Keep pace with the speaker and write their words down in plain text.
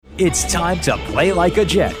It's time to play like a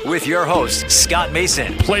Jet with your host, Scott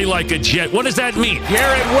Mason. Play like a Jet. What does that mean?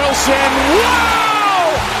 Garrett Wilson.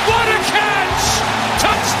 Wow! What a catch!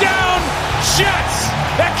 Touchdown, Jets!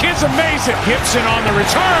 That kid's amazing. Gibson on the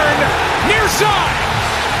return. Near side.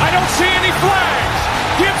 I don't see any flags.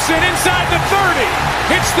 Gibson inside the 30.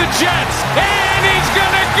 Hits the Jets. And he's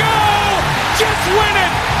going to go! Jets win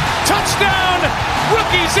it! Touchdown!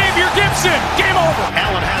 Rookie Xavier Gibson. Game over.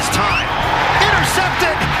 Allen has time.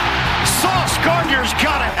 Intercepted. Sauce Gardner's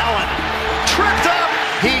got it. Allen tripped up.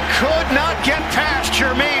 He could not get past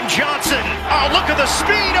Jermaine Johnson. Oh, look at the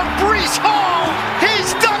speed of Breece Hall.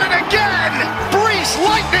 He's done it again. Breece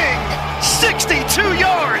Lightning. 62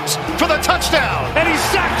 yards for the touchdown. And he's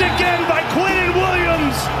sacked again by Quinnen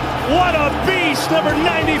Williams. What a beast. Number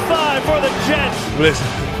 95 for the Jets. Listen,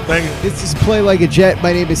 thank you. This is Play Like a Jet.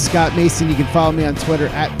 My name is Scott Mason. You can follow me on Twitter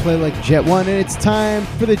at PlayLikeAJet1. And it's time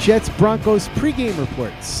for the Jets Broncos pregame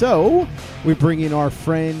report. So we bring in our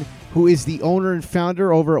friend who is the owner and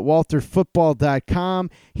founder over at WalterFootball.com.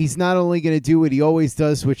 He's not only going to do what he always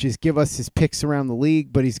does, which is give us his picks around the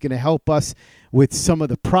league, but he's going to help us with some of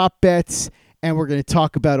the prop bets. And we're going to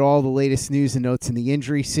talk about all the latest news and notes in the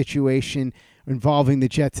injury situation involving the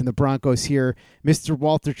Jets and the Broncos here. Mr.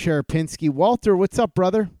 Walter Cherepinsky. Walter, what's up,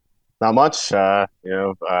 brother? Not much,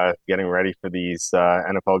 getting ready for these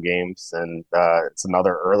NFL games, and it's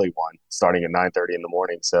another early one starting at 9:30 in the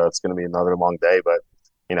morning, so it's going to be another long day, but,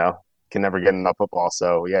 can never get enough football,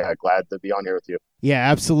 so, yeah, glad to be on here with you.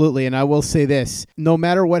 Yeah, absolutely, and I will say this. No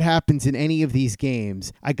matter what happens in any of these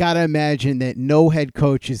games, I got to imagine that no head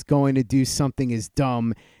coach is going to do something as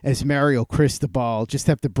dumb as Mario Cristobal. Just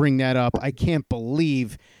have to bring that up. I can't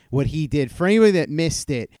believe what he did. For anybody that missed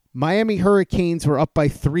it, Miami Hurricanes were up by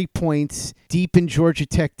 3 points deep in Georgia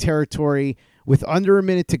Tech territory with under a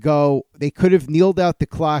minute to go. They could have kneeled out the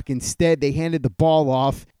clock. Instead, they handed the ball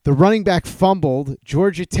off. The running back fumbled.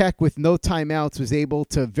 Georgia Tech, with no timeouts, was able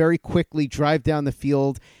to very quickly drive down the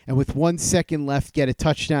field and with 1 second left, get a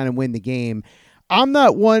touchdown and win the game. I'm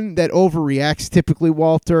not one that overreacts typically,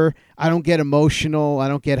 Walter. I don't get emotional. I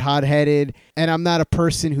don't get hot-headed. And I'm not a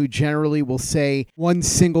person who generally will say one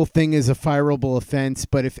single thing is a fireable offense.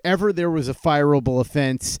 But if ever there was a fireable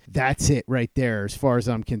offense, that's it right there as far as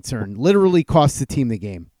I'm concerned. Literally cost the team the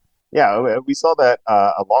game. Yeah, we saw that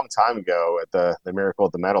a long time ago at the Miracle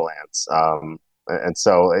at the Meadowlands. And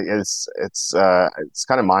so it's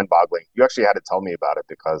kind of mind-boggling. You actually had to tell me about it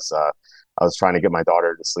because I was trying to get my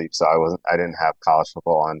daughter to sleep, so I didn't have college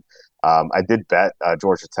football on. I did bet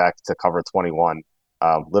Georgia Tech to cover 21.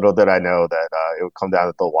 Little did I know that it would come down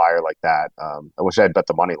to the wire like that. I wish I had bet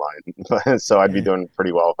the money line, so I'd be doing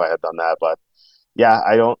pretty well if I had done that. But yeah,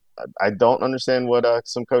 I don't understand what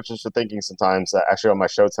some coaches are thinking sometimes. Actually, on my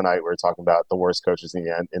show tonight, we were talking about the worst coaches in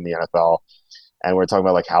the NFL, and we are talking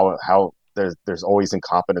about like how there's always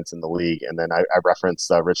incompetence in the league. And then I referenced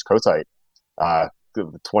Rich Kotite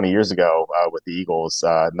 20 years ago with the Eagles,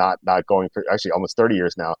 not going for, actually almost 30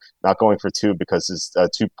 years now, not going for two because his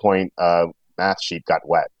 2-point math sheet got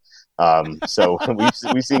wet. So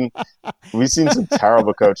we've seen some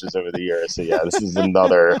terrible coaches over the years. So yeah, this is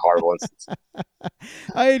another horrible instance.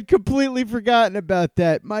 I had completely forgotten about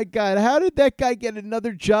that. My God, how did that guy get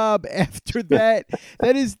another job after that?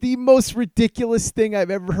 That is the most ridiculous thing I've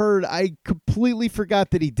ever heard. I completely forgot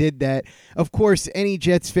that he did that. Of course, any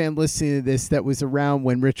Jets fan listening to this that was around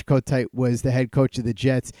when Rich Kotite was the head coach of the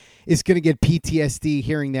Jets is going to get PTSD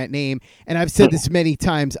hearing that name. And I've said this many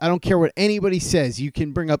times. I don't care what anybody says. You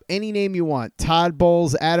can bring up any name you want. Todd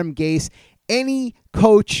Bowles, Adam Gase, any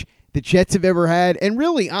coach the Jets have ever had, and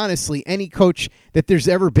really, honestly, any coach that there's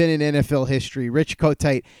ever been in NFL history. Rich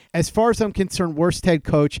Kotite, as far as I'm concerned, worst head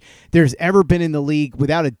coach there's ever been in the league,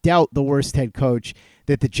 without a doubt the worst head coach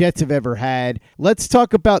that the Jets have ever had. Let's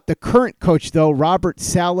talk about the current coach, though, Robert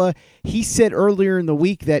Saleh. He said earlier in the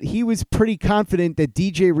week that he was pretty confident that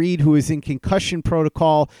DJ Reed, who is in concussion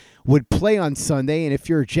protocol, would play on Sunday. And if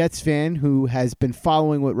you're a Jets fan who has been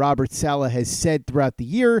following what Robert Saleh has said throughout the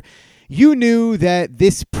year, you knew that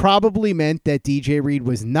this probably meant that DJ Reed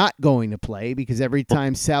was not going to play, because every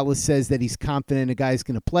time Saleh says that he's confident a guy's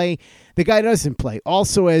going to play, the guy doesn't play.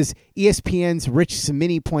 Also, as ESPN's Rich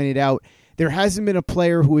Cimini pointed out, there hasn't been a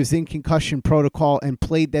player who is in concussion protocol and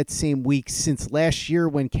played that same week since last year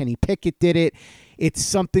when Kenny Pickett did it. It's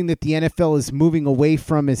something that the NFL is moving away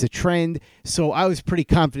from as a trend. So I was pretty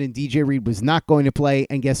confident DJ Reed was not going to play.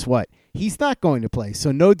 And guess what? He's not going to play.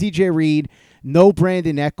 So no DJ Reed, No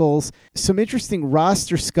Brandon Eccles. Some interesting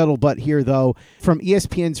roster scuttlebutt here, though, from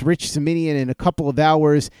ESPN's Rich Siminian in a couple of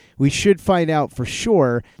hours. We should find out for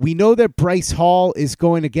sure. We know that Bryce Hall is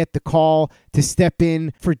going to get the call to step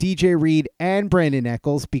in for DJ Reed and Brandon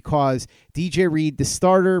Eccles because DJ Reed, the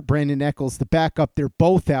starter, Brandon Eccles, the backup, they're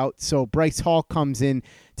both out. So Bryce Hall comes in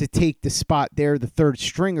to take the spot there, the third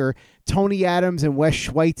stringer. Tony Adams and Wes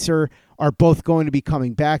Schweitzer are both going to be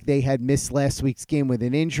coming back. They had missed last week's game with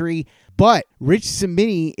an injury. But Rich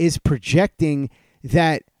Cimini is projecting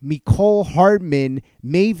that Mecole Hardman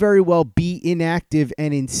may very well be inactive,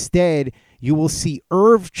 and instead you will see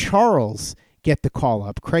Irv Charles get the call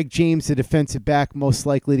up. Craig James, the defensive back, most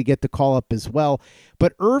likely to get the call up as well.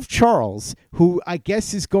 But Irv Charles, who I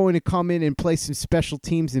guess is going to come in and play some special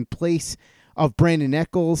teams in place of Brandon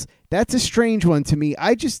Eccles, that's a strange one to me.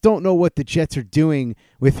 I just don't know what the Jets are doing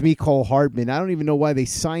with Mecole Hardman. I don't even know why they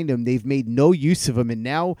signed him. They've made no use of him, and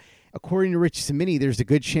now, according to Rich Cimini, there's a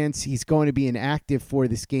good chance he's going to be inactive for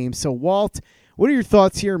this game. So, Walt, what are your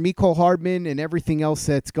thoughts here, Mecole Hardman and everything else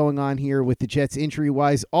that's going on here with the Jets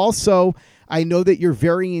injury-wise? Also, I know that you're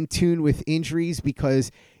very in tune with injuries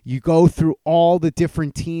because you go through all the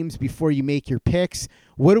different teams before you make your picks.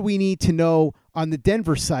 What do we need to know on the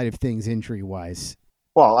Denver side of things injury-wise?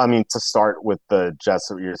 Well, I mean, to start with the Jets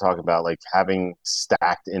that you're talking about, like having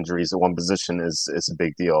stacked injuries at one position is a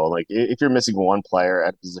big deal. Like if you're missing one player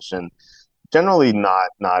at a position, generally not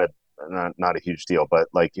a huge deal. But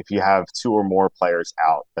like if you have two or more players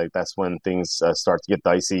out, like that's when things start to get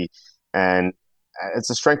dicey. And it's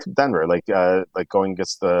a strength of Denver. Like going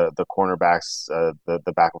against the cornerbacks,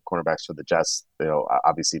 the backup cornerbacks for the Jets. You know,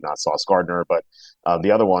 obviously not Sauce Gardner, but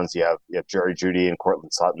the other ones you have Jerry Jeudy and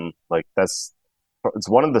Cortland Sutton. Like it's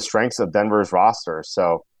one of the strengths of Denver's roster.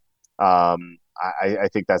 So I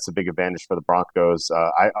think that's a big advantage for the Broncos.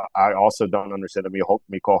 I also don't understand the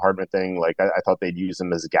Mecole Hardman thing. Like I thought they'd use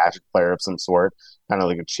him as a gadget player of some sort, kind of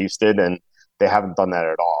like the Chiefs did, and they haven't done that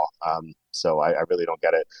at all. So I really don't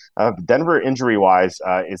get it. Denver injury-wise,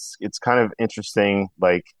 it's kind of interesting.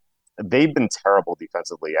 Like they've been terrible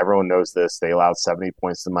defensively. Everyone knows this. They allowed 70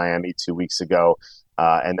 points to Miami 2 weeks ago.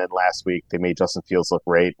 And then last week they made Justin Fields look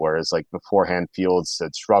great, whereas like beforehand Fields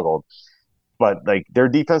had struggled. But like their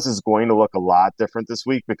defense is going to look a lot different this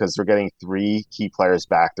week because they're getting three key players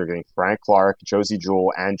back. They're getting Frank Clark, Josie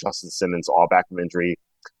Jewell, and Justin Simmons all back from injury.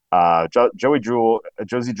 Josie Jewell,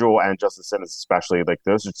 and Justin Simmons especially, like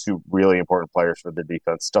those are two really important players for the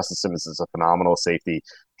defense. Justin Simmons is a phenomenal safety.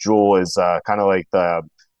 Jewell is kind of like the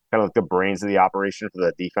brains of the operation for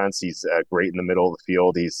the defense. He's great in the middle of the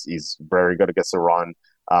field. He's very good against the run.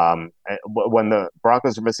 And when the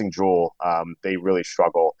Broncos are missing Jewell, they really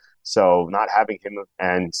struggle. So not having him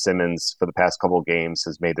and Simmons for the past couple of games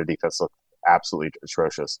has made their defense look absolutely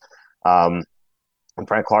atrocious. And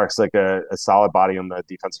Frank Clark's like a solid body on the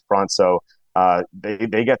defensive front. So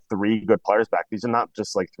they get three good players back. These are not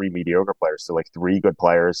just like three mediocre players. So like three good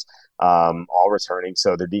players all returning.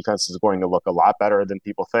 So their defense is going to look a lot better than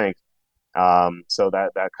people think. So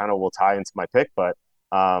that kind of will tie into my pick. But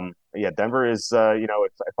yeah, Denver is,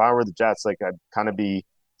 if I were the Jets, like I'd kind of be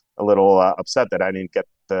a little upset that I didn't get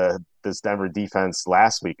this Denver defense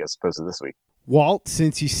last week as opposed to this week. Walt,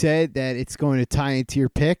 since you said that it's going to tie into your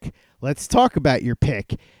pick, let's talk about your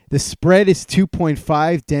pick. The spread is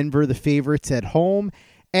 2.5, Denver the favorites at home,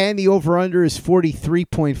 and the over-under is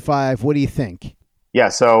 43.5. What do you think? Yeah,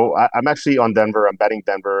 so I'm actually on Denver. I'm betting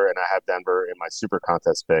Denver, and I have Denver in my super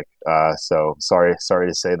contest pick. So sorry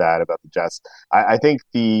to say that about the Jets. I think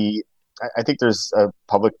there's a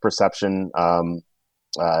public perception.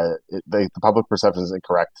 The public perception is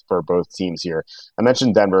incorrect for both teams here. I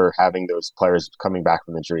mentioned Denver having those players coming back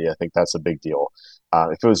from injury. I think that's a big deal.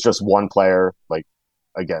 If it was just one player, like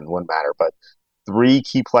again, wouldn't matter. But three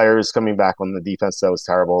key players coming back on the defense, that was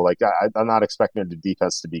terrible. Like I'm not expecting the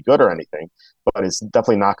defense to be good or anything, but it's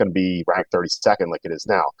definitely not going to be ranked 32nd like it is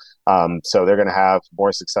now. So they're going to have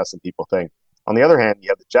more success than people think. On the other hand, you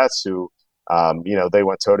have the Jets who. They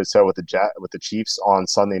went toe-to-toe with the Chiefs on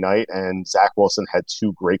Sunday night, and Zach Wilson had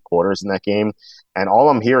two great quarters in that game. And all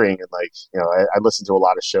I'm hearing, and I listen to a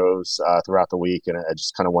lot of shows throughout the week, and I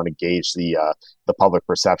just kind of want to gauge the public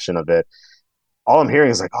perception of it. All I'm hearing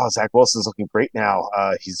is like, oh, Zach Wilson's looking great now.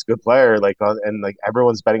 He's a good player. And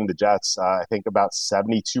everyone's betting the Jets. I think about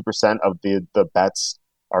 72% of the bets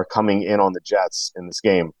are coming in on the Jets in this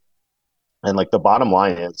game. And the bottom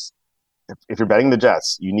line is, if you're betting the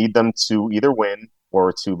Jets, you need them to either win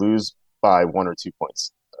or to lose by 1 or 2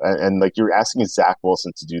 points. And you're asking Zach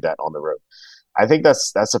Wilson to do that on the road. I think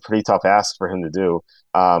that's a pretty tough ask for him to do.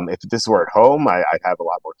 If this were at home, I'd have a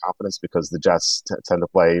lot more confidence because the Jets tend to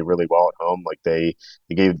play really well at home. Like they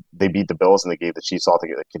beat the Bills and they gave the Chiefs all they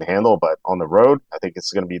can handle. But on the road, I think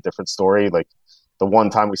it's going to be a different story. Like the one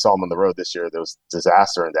time we saw them on the road this year, there was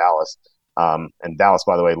disaster in Dallas. And Dallas,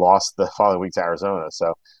 by the way, lost the following week to Arizona.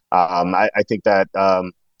 So I think that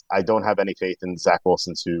I don't have any faith in Zach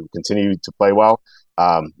Wilson to continue to play well.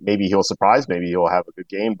 Maybe he'll surprise. Maybe he'll have a good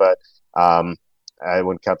game, but I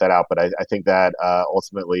wouldn't count that out. But I think that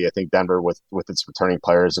ultimately, I think Denver with its returning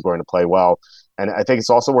players are going to play well. And I think it's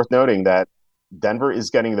also worth noting that Denver is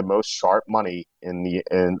getting the most sharp money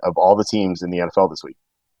of all the teams in the NFL this week.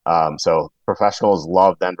 So professionals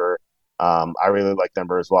love Denver. I really like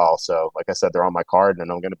Denver as well. So like I said, they're on my card,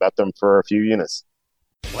 and I'm going to bet them for a few units.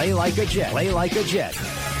 Play like a Jet. Play like a Jet.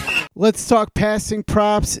 Let's talk passing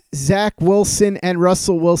props. Zach Wilson and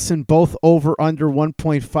Russell Wilson both over under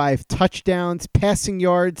 1.5 touchdowns. Passing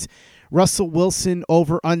yards, Russell Wilson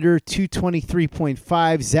over under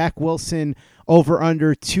 223.5. Zach Wilson over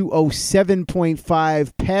under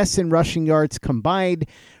 207.5. Pass and rushing yards combined,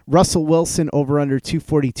 Russell Wilson over under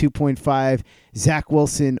 242.5. Zach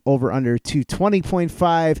Wilson over under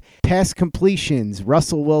 220.5. Pass completions,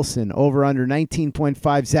 Russell Wilson over under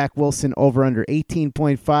 19.5. Zach Wilson over under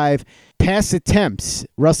 18.5. Pass attempts,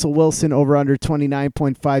 Russell Wilson over under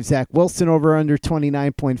 29.5. Zach Wilson over under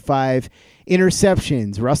 29.5.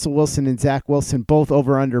 Interceptions, Russell Wilson and Zach Wilson both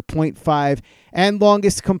over under 0.5. And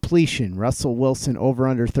longest completion, Russell Wilson over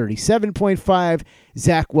under 37.5.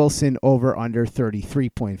 Zach Wilson over under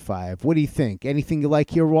 33.5. What do you think? Anything you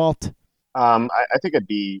like here, Walt? I think I'd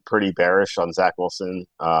be pretty bearish on Zach Wilson.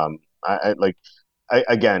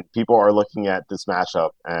 Again, people are looking at this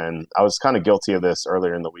matchup, and I was kind of guilty of this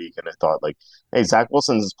earlier in the week, and I thought, like, hey, Zach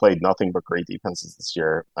Wilson has played nothing but great defenses this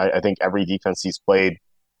year. I think every defense he's played,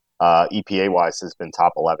 EPA-wise, has been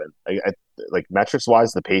top 11. Like,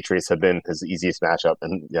 metrics-wise, the Patriots have been his easiest matchup,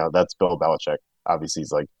 and, that's Bill Belichick. Obviously,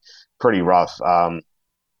 he's, like, pretty rough.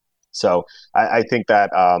 So I think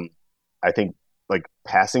that like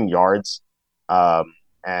passing yards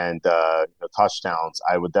and touchdowns,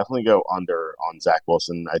 I would definitely go under on Zach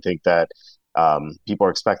Wilson. I think that people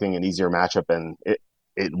are expecting an easier matchup, and it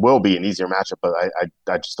will be an easier matchup, but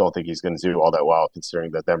I just don't think he's going to do all that well,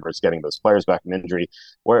 considering that Denver's getting those players back from injury.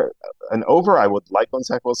 Where an over I would like on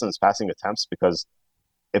Zach Wilson is passing attempts, because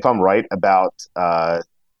if I'm right about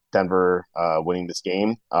Denver winning this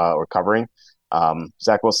game or covering,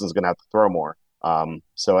 Zach Wilson's going to have to throw more.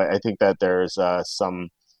 So I think that there's some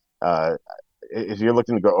if you're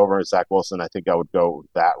looking to go over Zach Wilson, I think I would go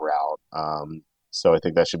that route. So I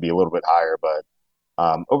think that should be a little bit higher, but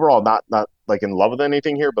overall, not like in love with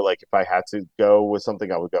anything here, but like if I had to go with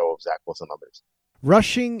something, I would go with Zach Wilson others.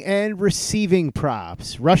 Rushing and receiving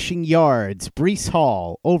props. Rushing yards, Breece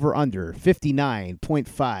Hall over under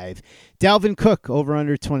 59.5. Dalvin Cook over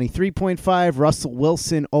under 23.5. Russell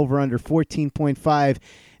Wilson over under 14.5.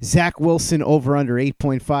 Zach Wilson over under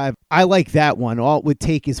 8.5. I like that one. All it would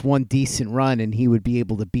take is one decent run, and he would be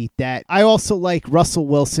able to beat that. I also like Russell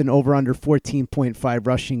Wilson over under 14.5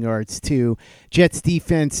 rushing yards, too. Jets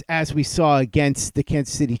defense, as we saw against the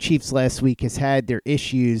Kansas City Chiefs last week, has had their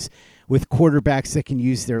issues with quarterbacks that can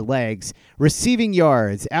use their legs. Receiving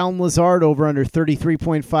yards, Allen Lazard over under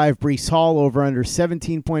 33.5, Breece Hall over under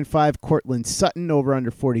 17.5, Cortland Sutton over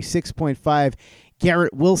under 46.5,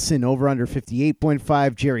 Garrett Wilson over under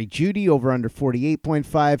 58.5, Jerry Jeudy over under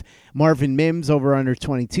 48.5, Marvin Mims over under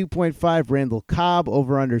 22.5, Randall Cobb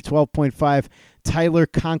over under 12.5, Tyler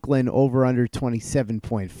Conklin over under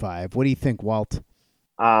 27.5. What do you think, Walt?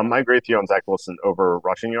 I agree with you on Zach Wilson over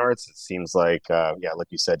rushing yards. It seems like, like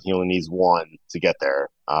you said, he only needs one to get there.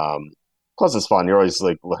 Plus, it's fun. You always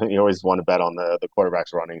want to bet on the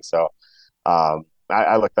quarterbacks running. So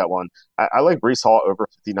I like that one. I like Breece Hall over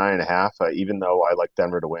 59.5. Even though I like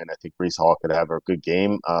Denver to win, I think Breece Hall could have a good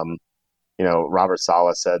game. Robert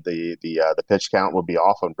Saleh said the pitch count will be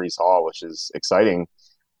off on Breece Hall, which is exciting.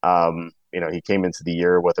 He came into the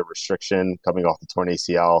year with a restriction coming off the torn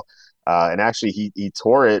ACL. And actually, he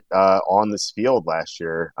tore it on this field last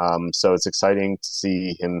year. So it's exciting to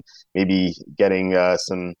see him maybe getting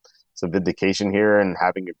some vindication here and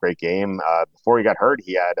having a great game. Before he got hurt,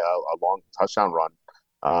 he had a long touchdown run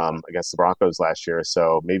against the Broncos last year.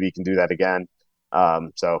 So maybe he can do that again.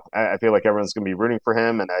 So I feel like everyone's going to be rooting for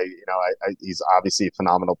him, and he's obviously a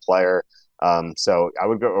phenomenal player. So I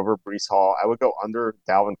would go over Breece Hall. I would go under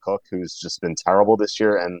Dalvin Cook, who's just been terrible this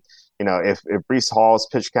year. And if Breece Hall's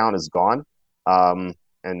pitch count is gone, and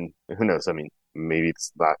who knows? I mean, maybe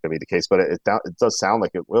it's not going to be the case, but it does sound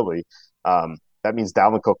like it will be. That means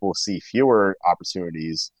Dalvin Cook will see fewer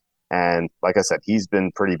opportunities And like I said, he's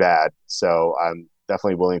been pretty bad. So I'm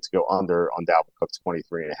definitely willing to go under on Dalvin Cook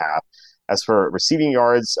 23.5. As for receiving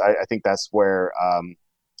yards, I think that's where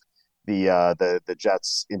the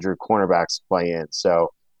Jets injured cornerbacks play in.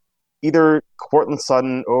 So either Cortland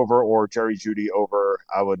Sutton over or Jerry Jeudy over.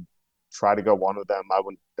 I would try to go one of them. I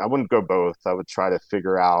wouldn't go both. I would try to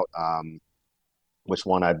figure out which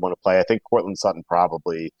one I'd want to play. I think Cortland Sutton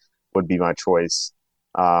probably would be my choice.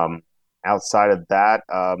 Outside of that,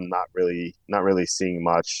 not really seeing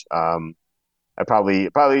much. I probably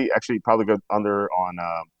go under on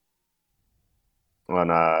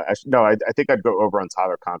actually no, I think I'd go over on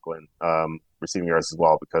Tyler Conklin receiving yards as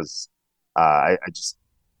well, because I just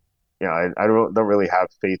I don't really have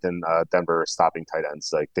faith in Denver stopping tight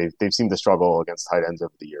ends. Like they've seemed to struggle against tight ends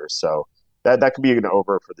over the years, so that could be an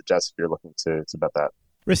over for the Jets if you're looking to bet that.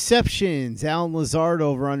 Receptions, Alan Lazard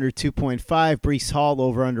over under 2.5, Breece Hall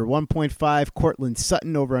over under 1.5, Cortland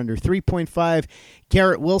Sutton over under 3.5,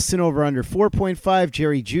 Garrett Wilson over under 4.5,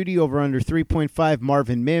 Jerry Jeudy over under 3.5,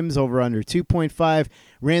 Marvin Mims over under 2.5,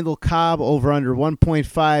 Randall Cobb over under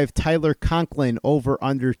 1.5, Tyler Conklin over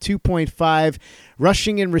under 2.5,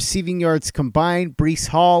 rushing and receiving yards combined, Breece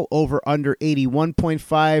Hall over under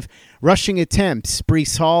 81.5, rushing attempts,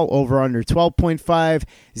 Breece Hall over under 12.5,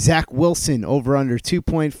 Zach Wilson over under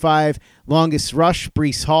 2.5, longest rush,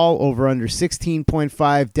 Breece Hall over under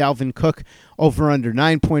 16.5, Dalvin Cook over under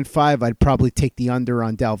 9.5. I'd probably take the under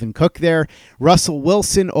on Dalvin Cook there. Russell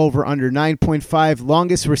Wilson over under 9.5,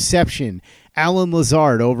 longest reception, Alan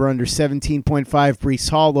Lazard over under 17.5, Breece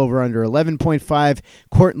Hall over under 11.5,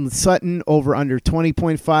 Cortland Sutton over under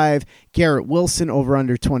 20.5, Garrett Wilson over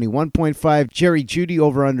under 21.5, Jerry Jeudy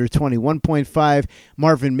over under 21.5,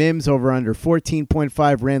 Marvin Mims over under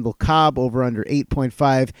 14.5, Randall Cobb over under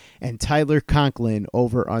 8.5, and Tyler Conklin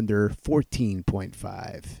over under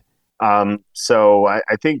 14.5. So I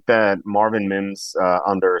think that Marvin Mims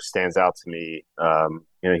under stands out to me.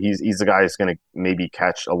 He's the guy who's going to maybe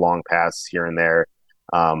catch a long pass here and there,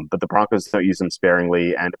 but the Broncos don't use him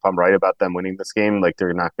sparingly. And if I'm right about them winning this game, like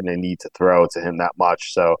they're not going to need to throw to him that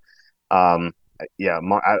much. So, I'd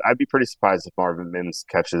be pretty surprised if Marvin Mims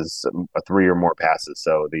catches 3 or more passes.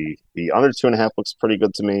 So the under 2.5 looks pretty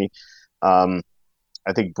good to me.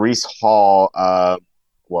 I think Breece Hall,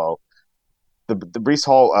 the Breece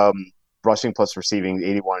Hall rushing plus receiving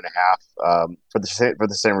 81.5 for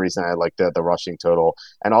the same reason I like the rushing total,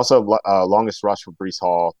 and also longest rush for Breece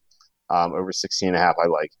Hall over 16.5. I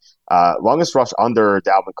like longest rush under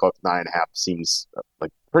Dalvin Cook 9.5 seems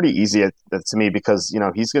like pretty easy to me, because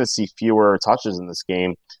he's going to see fewer touches in this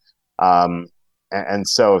game, and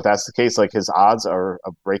so if that's the case, like his odds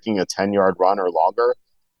of breaking a 10-yard run or longer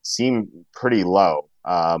seem pretty low,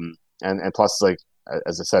 and plus, like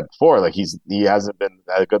as I said before, like he hasn't been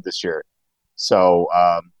that good this year. So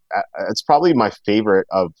it's probably my favorite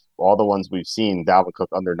of all the ones we've seen. Dalvin Cook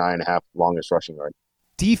under 9.5 longest rushing yard.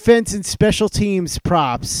 Defense and special teams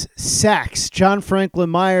props. Sacks, John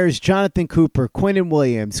Franklin Myers, Jonathan Cooper, Quinnen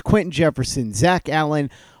Williams, Quentin Jefferson, Zach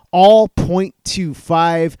Allen, all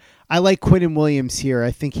 0.25. I like Quinnen Williams here.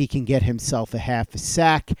 I think he can get himself a half a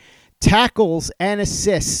sack. Tackles and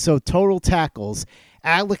assists, so total tackles.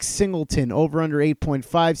 Alex Singleton over under 8.5,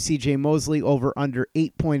 CJ Mosley over under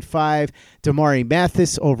 8.5, Damari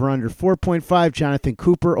Mathis over under 4.5, Jonathan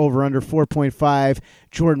Cooper over under 4.5,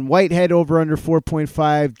 Jordan Whitehead over under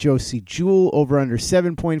 4.5, Josie Jewell over under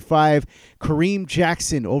 7.5, Kareem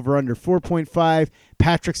Jackson over under 4.5,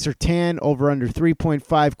 Patrick Surtain over under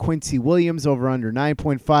 3.5, Quincy Williams over under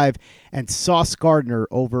 9.5, and Sauce Gardner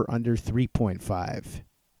over under 3.5.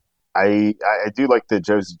 I do like the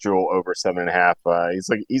Josie Jewell over 7.5.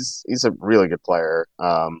 He's a really good player,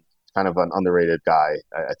 kind of an underrated guy,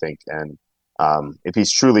 I think. And if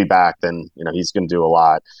he's truly back, then he's going to do a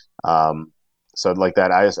lot. So like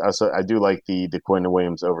that, I do like the Quinnen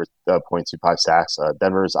Williams over 0.25 sacks.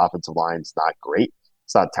 Denver's offensive line is not great.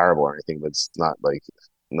 It's not terrible or anything, but it's not like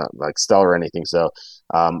stellar or anything. So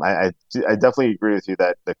I definitely agree with you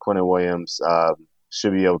that the Quinnen Williams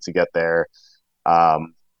should be able to get there.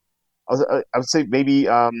 I would say maybe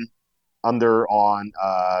under on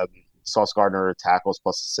Sauce Gardner tackles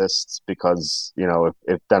plus assists, because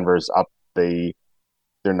if Denver's up, they're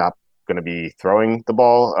not going to be throwing the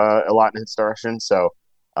ball a lot in his direction, so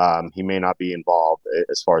he may not be involved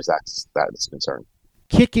as far as that is concerned.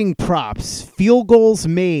 Kicking props, field goals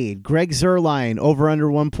made, Greg Zuerlein over under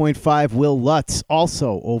 1.5, Will Lutz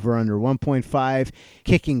also over under 1.5.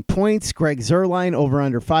 Kicking points, Greg Zuerlein over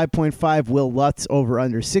under 5.5, Will Lutz over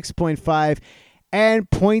under 6.5.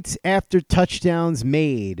 And points after touchdowns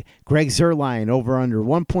made, Greg Zuerlein over under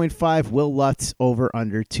 1.5, Will Lutz over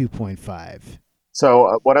under 2.5.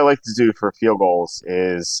 So what I like to do for field goals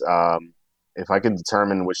is if I can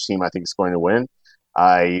determine which team I think is going to win,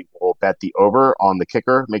 I will bet the over on the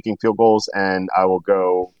kicker making field goals, and I will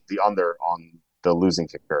go the under on the losing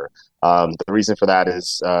kicker. The reason for that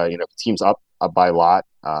is, if the team's up by a lot,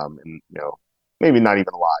 and maybe not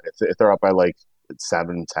even a lot. If they're up by like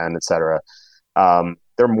 7, 10, etc.,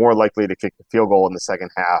 they're more likely to kick the field goal in the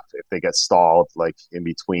second half if they get stalled, like in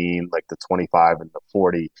between like the 25 and the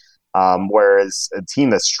 40. Whereas a team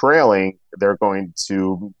that's trailing, they're going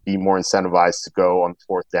to be more incentivized to go on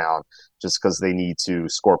fourth down just because they need to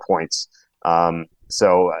score points.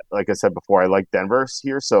 So, like I said before, I like Denver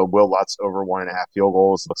here. So Will Lutz over 1.5 field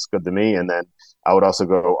goals looks good to me. And then I would also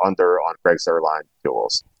go under on Greg Zuerlein field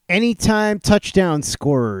goals. Anytime touchdown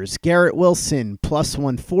scorers: Garrett Wilson plus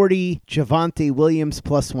 140, Javonte Williams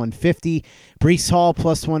plus 150, Breece Hall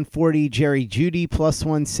plus 140, Jerry Jeudy plus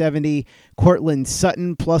 170, Cortland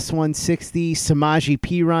Sutton plus 160, Samaje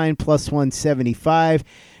Perine plus 175,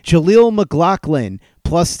 Jaleel McLaughlin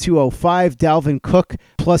plus 205, Dalvin Cook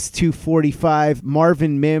plus 245,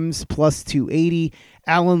 Marvin Mims plus 280,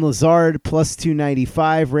 Alan Lazard plus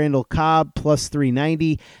 295, Randall Cobb plus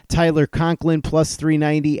 390, Tyler Conklin plus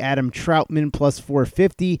 390, Adam Troutman plus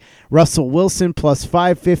 450, Russell Wilson plus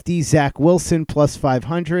 550, Zach Wilson plus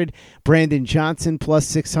 500, Brandon Johnson plus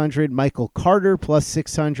 600, Michael Carter plus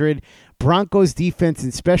 600, Broncos defense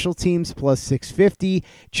and special teams plus 650,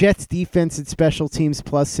 Jets defense and special teams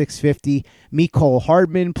plus 650, Mecole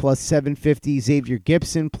Hardman plus 750, Xavier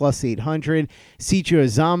Gibson plus 800, Cedro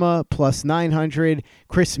Uzomah plus 900,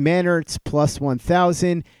 Chris Mannertz plus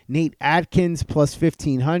 1,000, Nate Atkins plus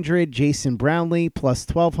 1,500, Jason Brownlee plus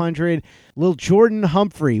 1,200, Lil Jordan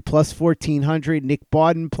Humphrey plus 1,400, Nick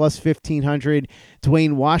Bawden plus 1,500,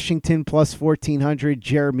 Dwayne Washington plus 1,400,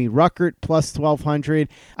 Jeremy Ruckert plus 1,200.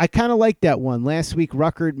 I kind of like that one. Last week,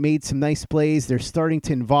 Ruckert made some nice plays. They're starting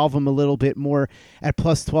to involve him a little bit more at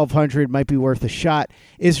plus 1,200. Might be worth a shot.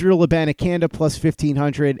 Israel Abanikanda plus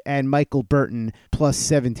 1,500 and Michael Burton plus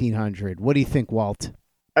 1,700. What do you think, Walt?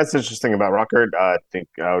 That's interesting about Ruckert. I think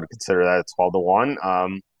I would consider that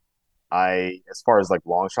 12-1. As far as like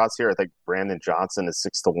long shots here, I think Brandon Johnson is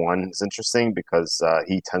 6-1 is interesting because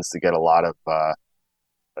he tends to get a lot of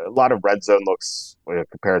red zone looks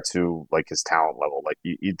compared to like his talent level. Like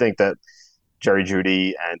you'd think that Jerry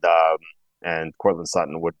Jeudy and Cortland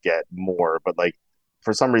Sutton would get more, but like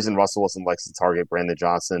for some reason Russell Wilson likes to target Brandon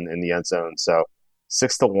Johnson in the end zone. So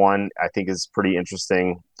 6-1 I think is pretty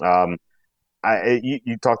interesting.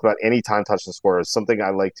 You talked about anytime touchdown scorers. Something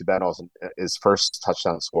I like to bet also is first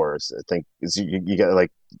touchdown scorers. I think is you get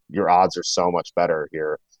like your odds are so much better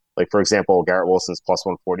here. Like for example, Garrett Wilson's plus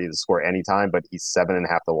 140 to score anytime, but he's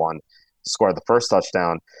 7.5-1 to score the first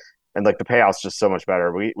touchdown, and like the payout's just so much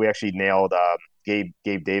better. We actually nailed Gabe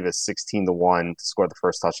Davis 16-1 to score the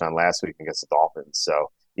first touchdown last week against the Dolphins.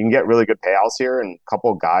 So you can get really good payouts here, and a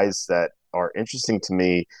couple of guys that are interesting to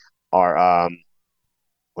me are.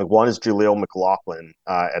 Like one is Jaleel McLaughlin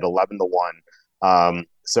at 11-1.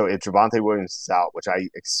 So if Javonte Williams is out, which I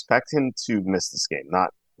expect him to miss this game,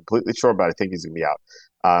 not completely sure, but I think he's going to be out.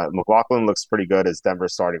 McLaughlin looks pretty good as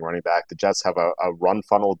Denver's starting running back. The Jets have a run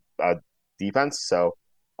funnel defense, so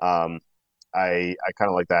I kind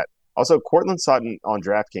of like that. Also, Cortland Sutton on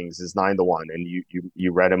DraftKings is 9-1, and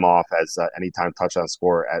you read him off as anytime touchdown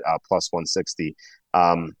score at plus 160.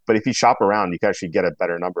 But if you shop around, you can actually get a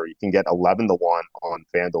better number. You can get 11-1 on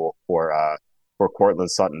FanDuel for Cortland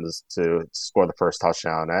Sutton to score the first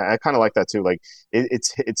touchdown. I kind of like that too. Like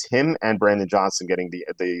it's him and Brandon Johnson getting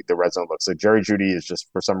the red zone looks. So Jerry Jeudy is just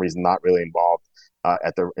for some reason not really involved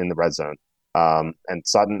in the red zone. And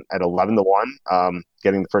Sutton at 11-1,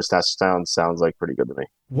 getting the first touchdown sounds like pretty good to me.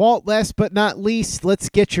 Walt, last but not least, let's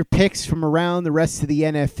get your picks from around the rest of the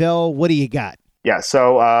NFL. What do you got? Yeah,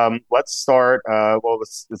 so let's start.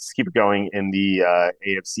 Let's keep it going in the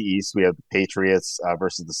AFC East. We have the Patriots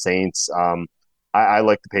versus the Saints. I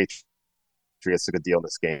like the Patriots a good deal in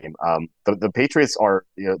this game. The Patriots are,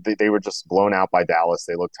 they were just blown out by Dallas.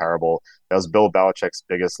 They look terrible. That was Bill Belichick's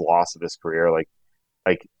biggest loss of his career.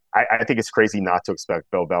 I think it's crazy not to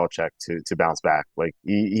expect Bill Belichick to bounce back. Like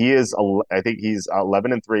he is, I think he's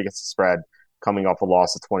 11-3 against the spread, coming off a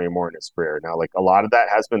loss of 20 or more in his career. Now, like a lot of that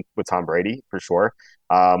has been with Tom Brady for sure,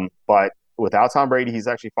 but without Tom Brady, he's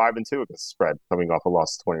actually 5-2 against the spread, coming off a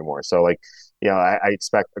loss of 20 or more. So, I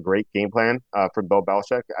expect a great game plan for Bill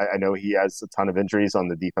Belichick. I know he has a ton of injuries on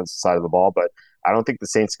the defensive side of the ball, but I don't think the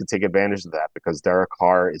Saints can take advantage of that because Derek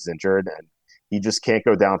Carr is injured and he just can't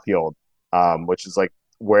go downfield, which is like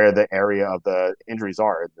where the area of the injuries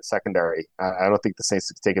are in the secondary. I don't think the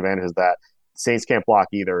Saints can take advantage of that. The Saints can't block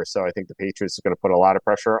either, so I think the Patriots are going to put a lot of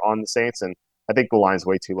pressure on the Saints, and I think the line's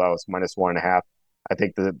way too low. It's -1.5. I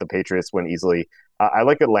think the Patriots win easily. I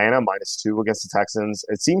like Atlanta -2 against the Texans.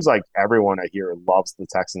 It seems like everyone I hear loves the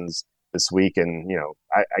Texans this week, and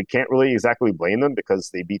I can't really exactly blame them because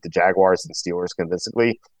they beat the Jaguars and Steelers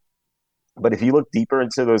convincingly. But if you look deeper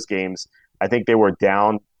into those games, I think they were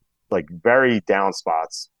down, like very down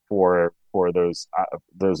spots for those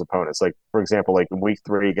opponents. Like, for example, like in week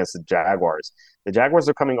 3 against the Jaguars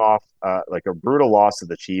are coming off like a brutal loss to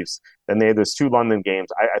the Chiefs. Then they had those 2 London games.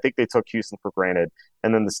 I think they took Houston for granted.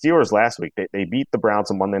 And then the Steelers last week, they beat the Browns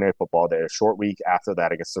on Monday Night Football. They had a short week after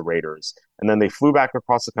that against the Raiders. And then they flew back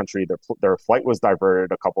across the country. Their flight was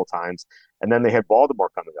diverted a couple times. And then they had Baltimore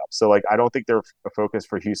coming up. So, like, I don't think they're a focus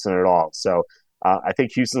for Houston at all. So I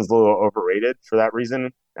think Houston's a little overrated for that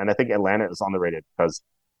reason. And I think Atlanta is underrated because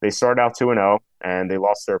they started out 2-0 and they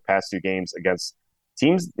lost their past 2 games against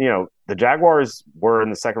teams. The Jaguars were in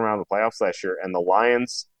the second round of the playoffs last year, and the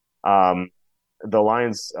Lions, everyone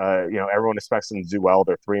expects them to do well.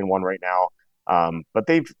 They're 3-1 right now. But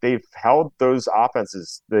they've held those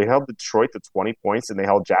offenses. They held Detroit to 20 points, and they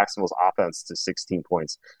held Jacksonville's offense to 16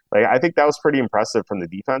 points. Like, I think that was pretty impressive from the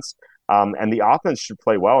defense. And the offense should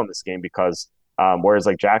play well in this game because whereas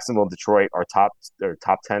like Jacksonville and Detroit are top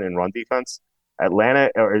 10 in run defense,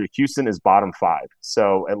 Houston is bottom 5.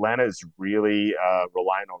 So Atlanta is really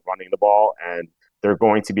relying on running the ball, and they're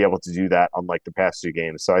going to be able to do that unlike the past 2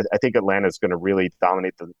 games. So I think Atlanta is going to really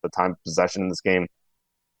dominate the time of possession in this game,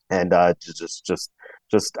 and just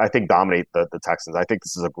I think dominate the Texans. I think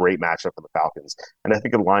this is a great matchup for the Falcons, and I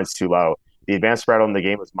think the line's too low. The advanced spread on the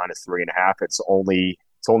game is -3.5. It's only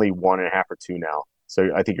 1.5 or 2 now. So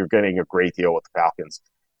I think you're getting a great deal with the Falcons.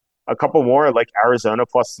 A couple more, like Arizona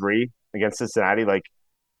 +3 against Cincinnati. Like,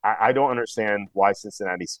 I don't understand why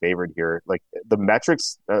Cincinnati's favored here. Like, the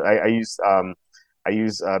metrics, I use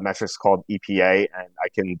metrics called EPA, and I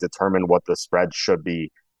can determine what the spread should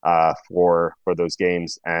be for those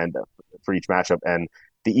games and for each matchup. And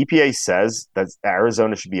the EPA says that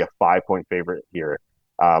Arizona should be a 5-point favorite here,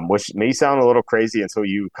 which may sound a little crazy until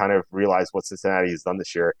you kind of realize what Cincinnati has done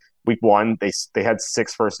this year. Week 1, they had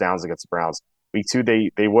 6 first downs against the Browns. Week 2,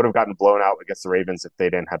 they would have gotten blown out against the Ravens if they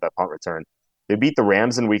didn't have that punt return. They beat the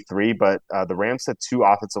Rams in week 3, but the Rams had 2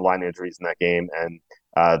 offensive line injuries in that game, and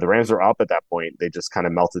the Rams were up at that point. They just kind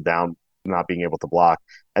of melted down, not being able to block.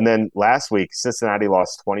 And then last week, Cincinnati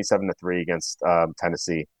lost 27-3 against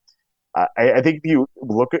Tennessee. I think if you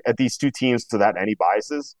look at these 2 teams without any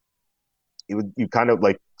biases, you kind of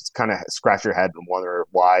scratch your head and wonder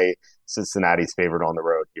why Cincinnati's favored on the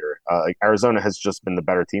road here. Like, Arizona has just been the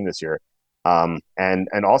better team this year.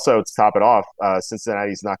 And also to top it off,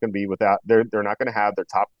 Cincinnati's not going to be without they're not going to have their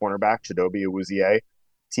top cornerback Chidobe Awuzie.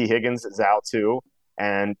 T. Higgins is out too,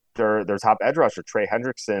 and their top edge rusher Trey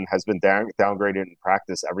Hendrickson has been downgraded in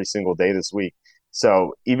practice every single day this week.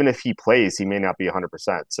 So even if he plays, he may not be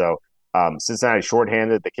 100%. So Cincinnati's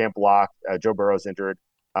shorthanded, they can't block. Joe Burrow's injured.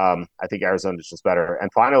 I think Arizona's just better.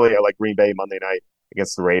 And finally, I like Green Bay Monday night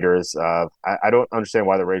against the Raiders. I don't understand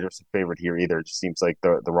why the Raiders are favored here either. It just seems like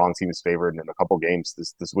the wrong team is favored in a couple games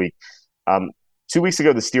this week. 2 weeks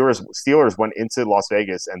ago, the Steelers went into Las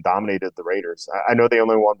Vegas and dominated the Raiders. I know they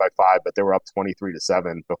only won by 5, but they were up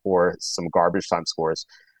 23-7 before some garbage time scores.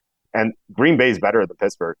 And Green Bay is better than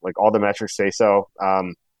Pittsburgh. Like, all the metrics say so.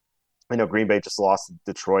 I know Green Bay just lost to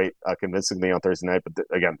Detroit convincingly on Thursday night, but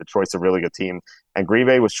again, Detroit's a really good team. And Green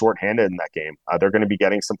Bay was shorthanded in that game. They're going to be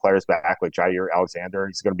getting some players back, like Jair Alexander.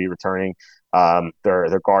 He's going to be returning.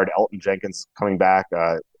 Their guard, Elton Jenkins, coming back.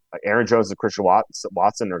 Aaron Jones and Christian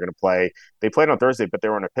Watson are going to play. They played on Thursday, but they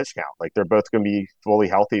were on a pitch count. Like, they're both going to be fully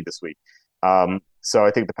healthy this week. So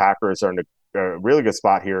I think the Packers are in a really good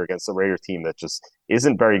spot here against the Raiders team that just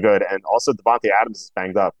isn't very good. And also Devontae Adams is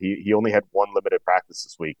banged up. He only had 1 limited practice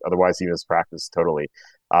this week. Otherwise, he missed practice totally.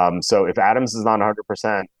 So if Adams is not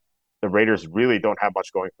 100%, the Raiders really don't have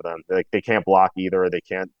much going for them. They can't block either. They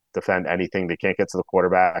can't defend anything. They can't get to the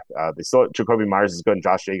quarterback. Jacoby Myers is good and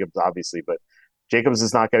Josh Jacobs, obviously, but Jacobs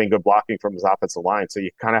is not getting good blocking from his offensive line. So you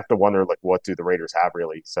kind of have to wonder, like, what do the Raiders have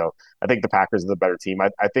really? So I think the Packers are the better team. I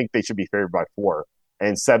think they should be favored by 4. And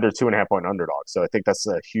instead, they're 2.5-point underdogs. So I think that's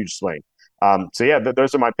a huge swing.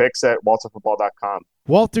 Those are my picks at walterfootball.com.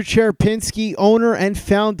 Walter Cherepinsky, owner and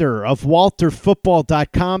founder of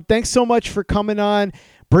walterfootball.com. Thanks so much for coming on,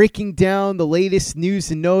 breaking down the latest news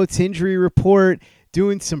and notes, injury report,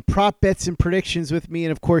 doing some prop bets and predictions with me,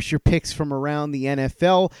 and, of course, your picks from around the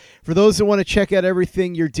NFL. For those that want to check out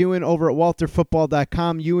everything you're doing over at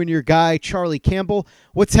walterfootball.com, you and your guy, Charlie Campbell,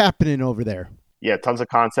 what's happening over there? Yeah, tons of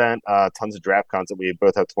content, tons of draft content. We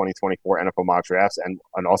both have 2024 NFL mock drafts and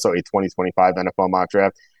also a 2025 NFL mock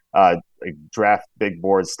draft. draft big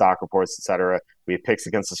boards, stock reports, etc. We have picks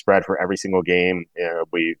against the spread for every single game.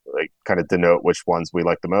 We kind of denote which ones we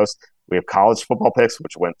like the most. We have college football picks,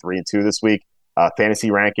 which went 3-2 this week. Fantasy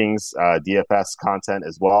rankings, DFS content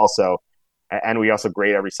as well. So, and we also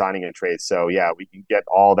grade every signing and trade. So yeah, we can get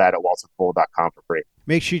all that at walterfootball.com for free.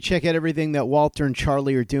 Make sure you check out everything that Walter and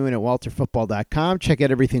Charlie are doing at walterfootball.com. Check out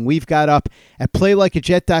everything we've got up at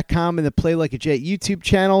playlikeajet.com and the Play Like a Jet YouTube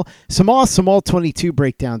channel. Some awesome All-22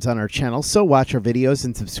 breakdowns on our channel, so watch our videos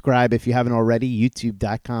and subscribe if you haven't already,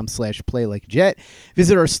 youtube.com/playlikeajet.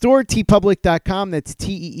 Visit our store, tpublic.com. That's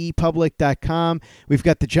teepublic.com. We've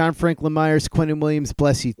got the John Franklin Myers, Quentin Williams,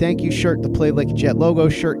 Bless You, Thank You shirt, the Play Like a Jet logo,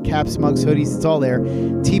 shirt, caps, mugs, hoodies. It's all there.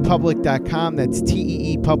 tpublic.com. That's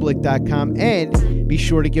teepublic.com. And be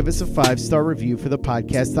sure to give us a 5-star review for the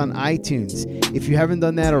podcast on iTunes if you haven't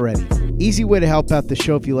done that already. Easy way to help out the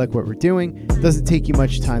show if you like what we're doing. Doesn't take you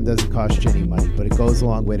much time, doesn't cost you any money, but it goes a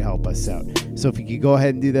long way to help us out. So if you could go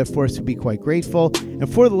ahead and do that for us, we'd be quite grateful.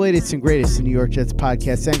 And for the latest and greatest in New York Jets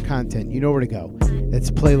podcasts and content, you know where to go. That's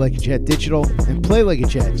Play Like a Jet Digital and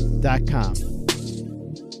playlikeajet.com.